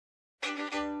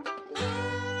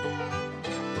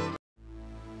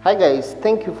Hi guys,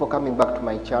 thank you for coming back to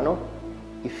my channel.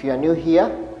 If you are new here,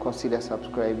 consider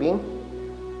subscribing.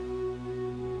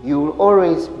 You will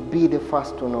always be the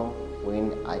first to know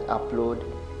when I upload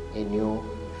a new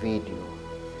video.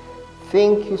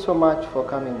 Thank you so much for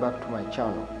coming back to my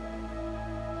channel.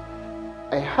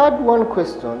 I had one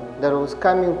question that was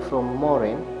coming from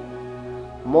Maureen.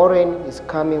 Maureen is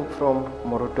coming from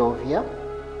Moldova.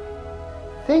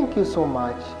 Thank you so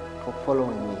much for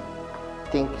following me.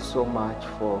 Thank you so much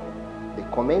for the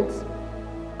comments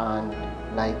and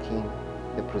liking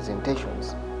the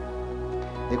presentations.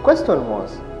 The question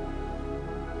was,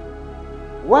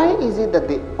 why is it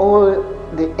that all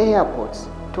the airports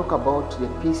talk about the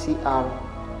PCR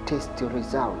test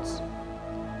results?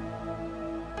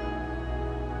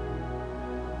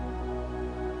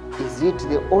 Is it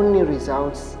the only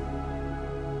results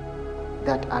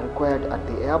that are required at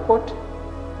the airport?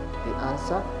 The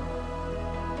answer,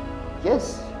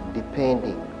 yes,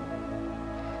 depending.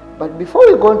 But before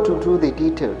we go to do the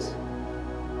details,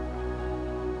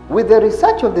 with the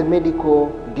research of the medical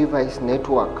device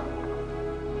network,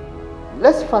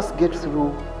 let's first get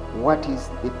through what is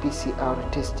the PCR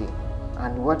testing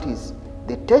and what is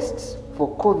the tests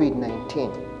for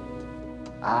COVID-19.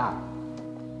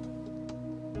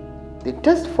 The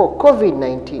test for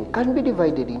COVID-19 can be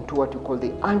divided into what we call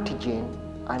the antigen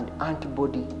and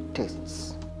antibody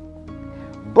tests,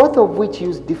 both of which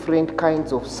use different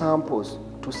kinds of samples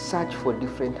to search for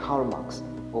different hallmarks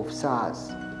of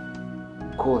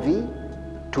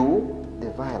SARS-CoV-2,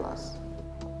 the virus.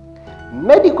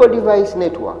 Medical Device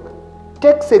Network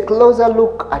takes a closer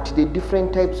look at the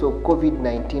different types of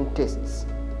COVID-19 tests.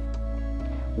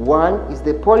 One is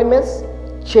the polymerase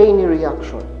chain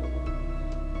reaction,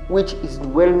 which is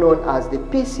well known as the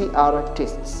PCR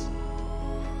tests.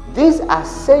 These are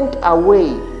sent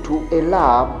away to a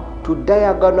lab to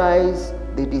diagnose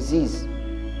the disease.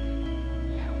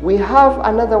 We have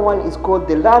another one is called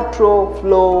the lateral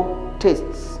flow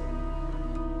tests,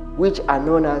 which are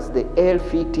known as the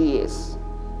LFTs.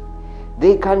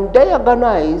 They can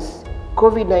diagnose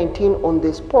COVID-19 on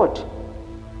the spot,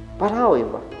 but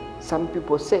however, some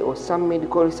people say, or some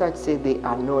medical research say, they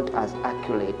are not as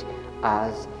accurate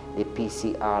as the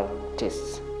PCR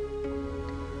tests.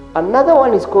 Another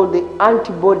one is called the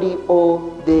antibody or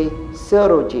the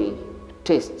serology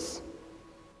tests.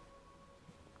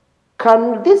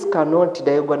 This cannot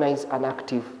diagnose an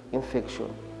active infection,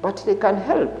 but they can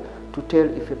help to tell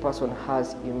if a person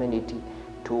has immunity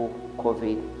to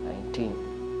COVID-19.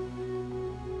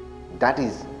 That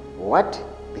is what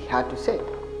they had to say.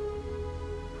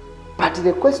 But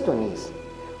the question is,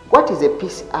 what is a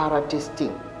PCR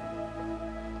testing?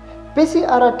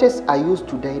 PCR tests are used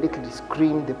to directly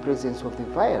screen the presence of the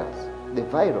virus, the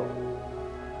viral,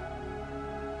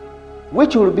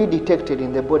 which will be detected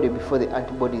in the body before the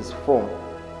antibodies form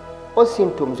or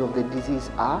symptoms of the disease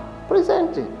are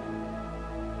presented.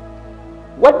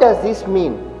 What does this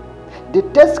mean? The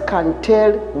test can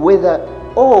tell whether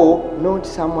or not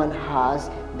someone has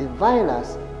the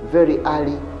virus very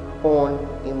early on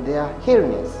in their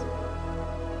illness.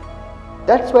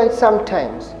 That's why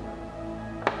sometimes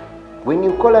when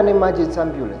you call an emergency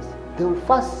ambulance, they will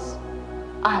first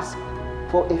ask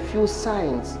for a few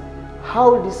signs.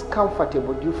 How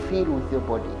discomfortable do you feel with your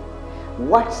body?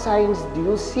 What signs do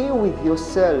you see with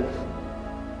yourself?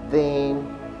 Then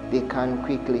they can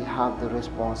quickly have the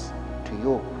response to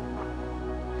you.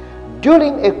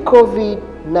 During a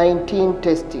COVID-19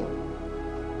 testing,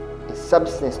 a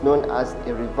substance known as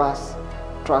a reverse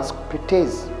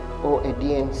transcriptase or a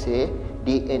DNA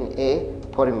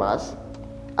polymers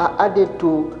are added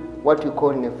to what we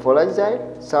call a nephrology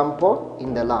sample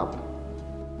in the lab.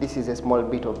 This is a small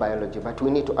bit of biology, but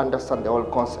we need to understand the whole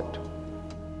concept.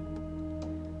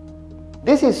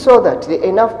 This is so that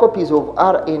enough copies of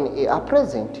RNA are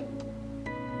present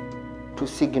to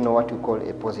signal what we call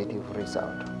a positive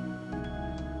result.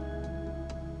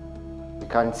 We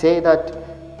can say that,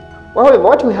 well,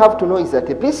 what we have to know is that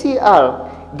the PCR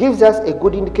gives us a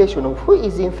good indication of who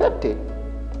is infected.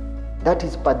 That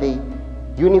is per the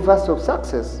University of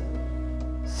Sussex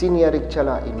Senior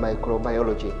Lecturer in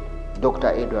Microbiology, Dr.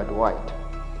 Edward White.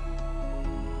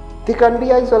 They can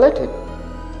be isolated,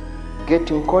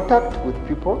 get in contact with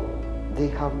people they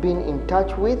have been in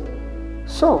touch with,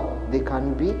 so they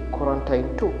can be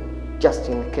quarantined too, just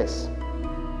in case.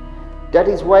 That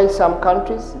is why some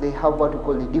countries, they have what we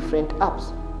call the different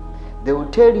apps. They will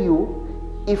tell you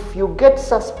if you get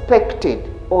suspected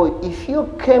or if you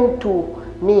came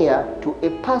near to a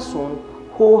person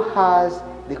who has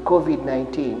the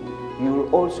COVID-19, you will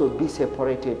also be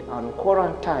separated and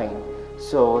quarantined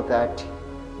so that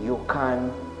you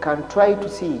can try to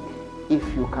see if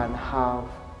you can have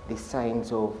the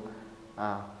signs of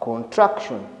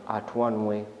contraction at one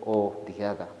way or the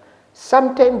other.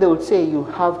 Sometimes they would say you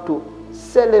have to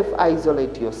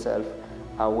self-isolate yourself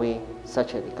away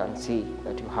such that you can see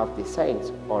that you have the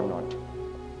signs or not.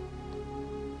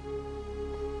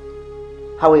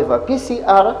 However,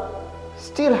 PCR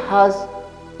still has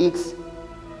its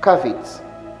caveats.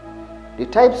 The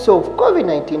types of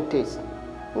COVID-19 tests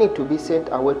need to be sent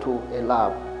away to a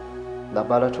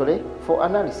laboratory for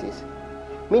analysis,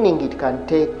 meaning it can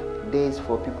take days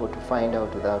for people to find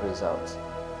out the results.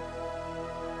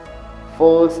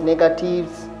 False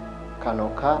negatives can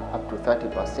occur up to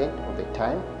 30% of the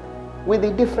time with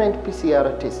the different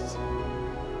PCR tests,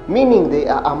 meaning they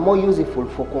are more useful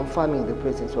for confirming the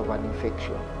presence of an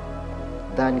infection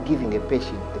than giving a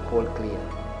patient the all clear.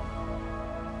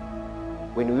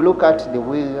 When we look at the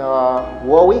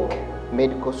Warwick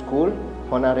Medical School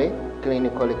Honorary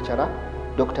Clinical Lecturer,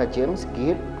 Dr. James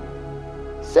Gill,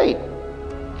 said,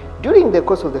 during the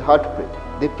course of the outbreak,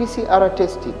 the PCR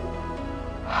testing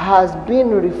has been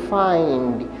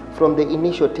refined from the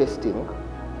initial testing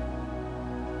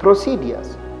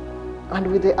procedures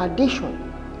and with the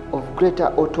addition of greater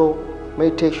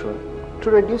automation to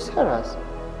reduce errors.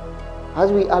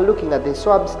 As we are looking at the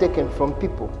swabs taken from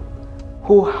people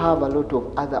who have a lot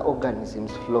of other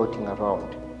organisms floating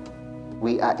around,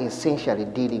 we are essentially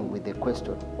dealing with the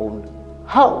question on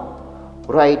how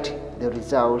right the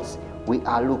results we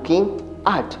are looking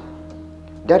at.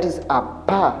 That is a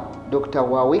per Dr.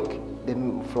 Warwick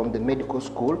from the medical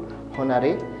school,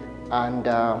 honorary, and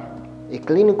a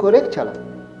clinical lecturer,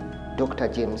 Dr.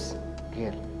 James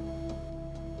Gill.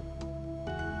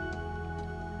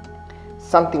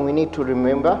 Something we need to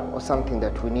remember, or something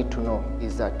that we need to know,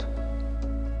 is that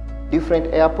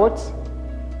different airports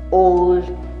all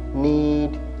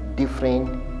need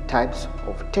different types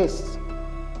of tests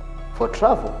for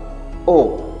travel,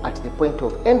 or at the point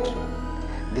of entry,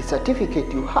 the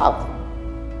certificate you have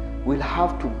will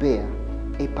have to bear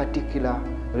a particular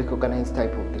recognized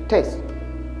type of the test.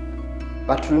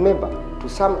 But remember, to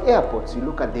some airports, you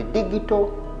look at the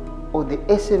digital or the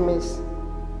SMS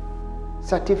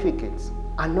certificates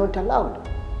are not allowed.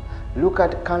 Look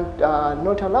at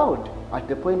not allowed at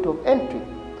the point of entry.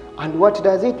 And what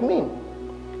does it mean?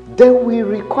 They will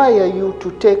require you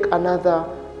to take another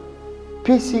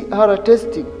PCR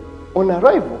testing on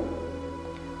arrival,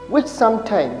 which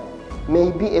sometimes may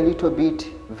be a little bit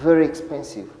very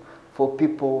expensive for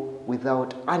people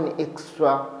without an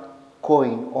extra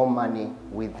coin or money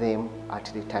with them at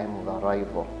the time of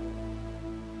arrival.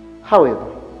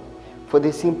 However, for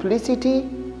the simplicity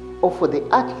or for the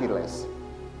accuracy,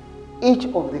 each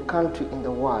of the country in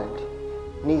the world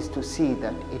needs to see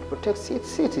that it protects its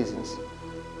citizens,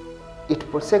 it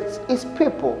protects its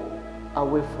people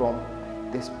away from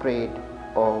the spread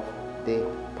of the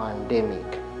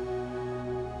pandemic.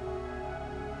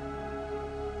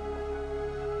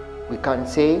 We can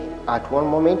say at one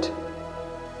moment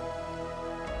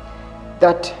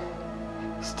that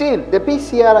still the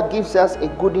PCR gives us a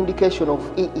good indication of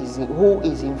who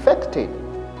is infected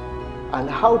and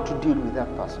how to deal with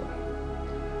that person,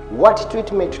 what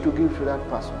treatment to give to that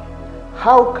person,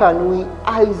 how can we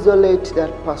isolate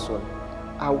that person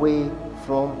away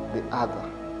from the other,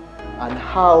 and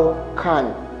how can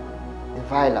the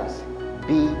virus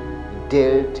be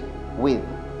dealt with.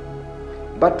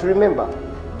 But remember,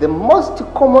 the most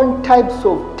common types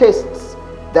of tests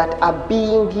that are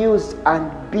being used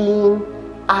and being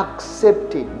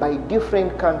accepted by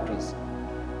different countries,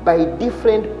 by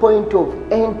different point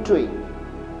of entry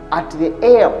at the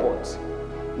airports,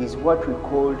 is what we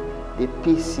call the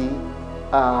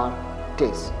PCR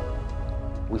test.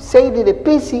 We say that the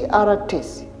PCR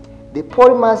test, the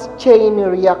polymerase chain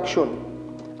reaction,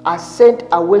 are sent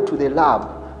away to the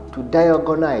lab to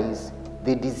diagnose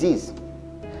the disease.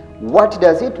 What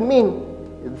does it mean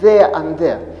there and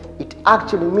there? It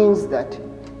actually means that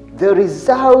the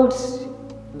results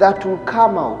that will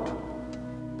come out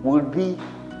will be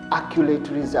accurate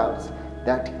results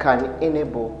that can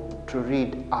enable to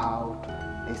read out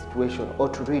the situation or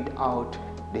to read out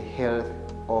the health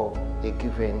of a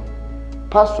given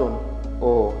person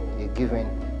or a given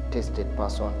tested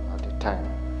person at a time.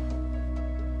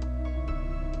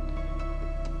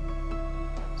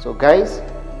 So guys,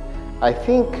 I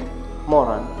think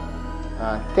Moran,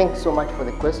 thanks so much for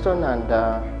the question, and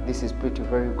this is pretty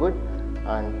very good,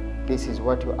 and this is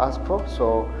what you asked for.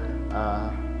 So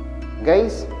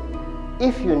guys,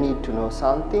 if you need to know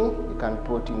something, you can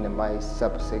put in my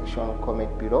subsection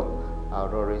comment below.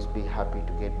 I'll always be happy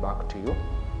to get back to you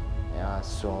as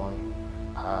soon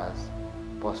as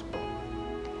possible.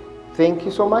 Thank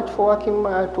you so much for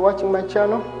watching my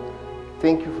channel.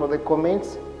 Thank you for the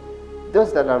comments.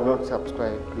 Those that are not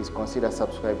subscribed, please consider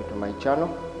subscribing to my channel,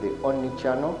 the only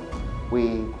channel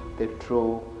with the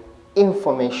true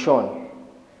information.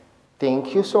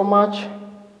 Thank you so much.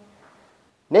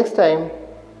 Next time,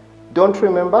 don't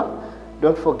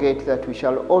forget that we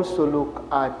shall also look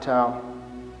at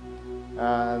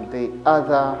the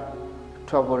other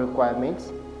travel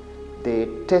requirements, the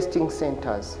testing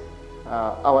centers.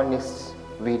 Our next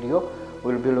video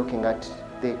will be looking at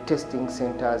the testing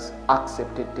centers,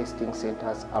 accepted testing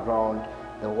centers around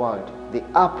the world, the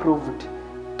approved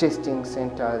testing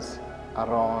centers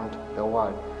around the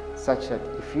world, such that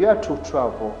if you are to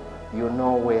travel, you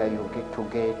know where you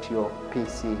get your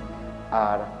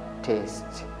PCR test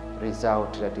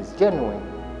result that is genuine,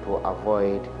 to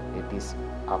avoid a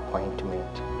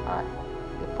disappointment at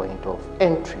the point of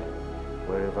entry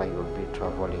wherever you'll be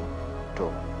traveling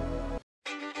to.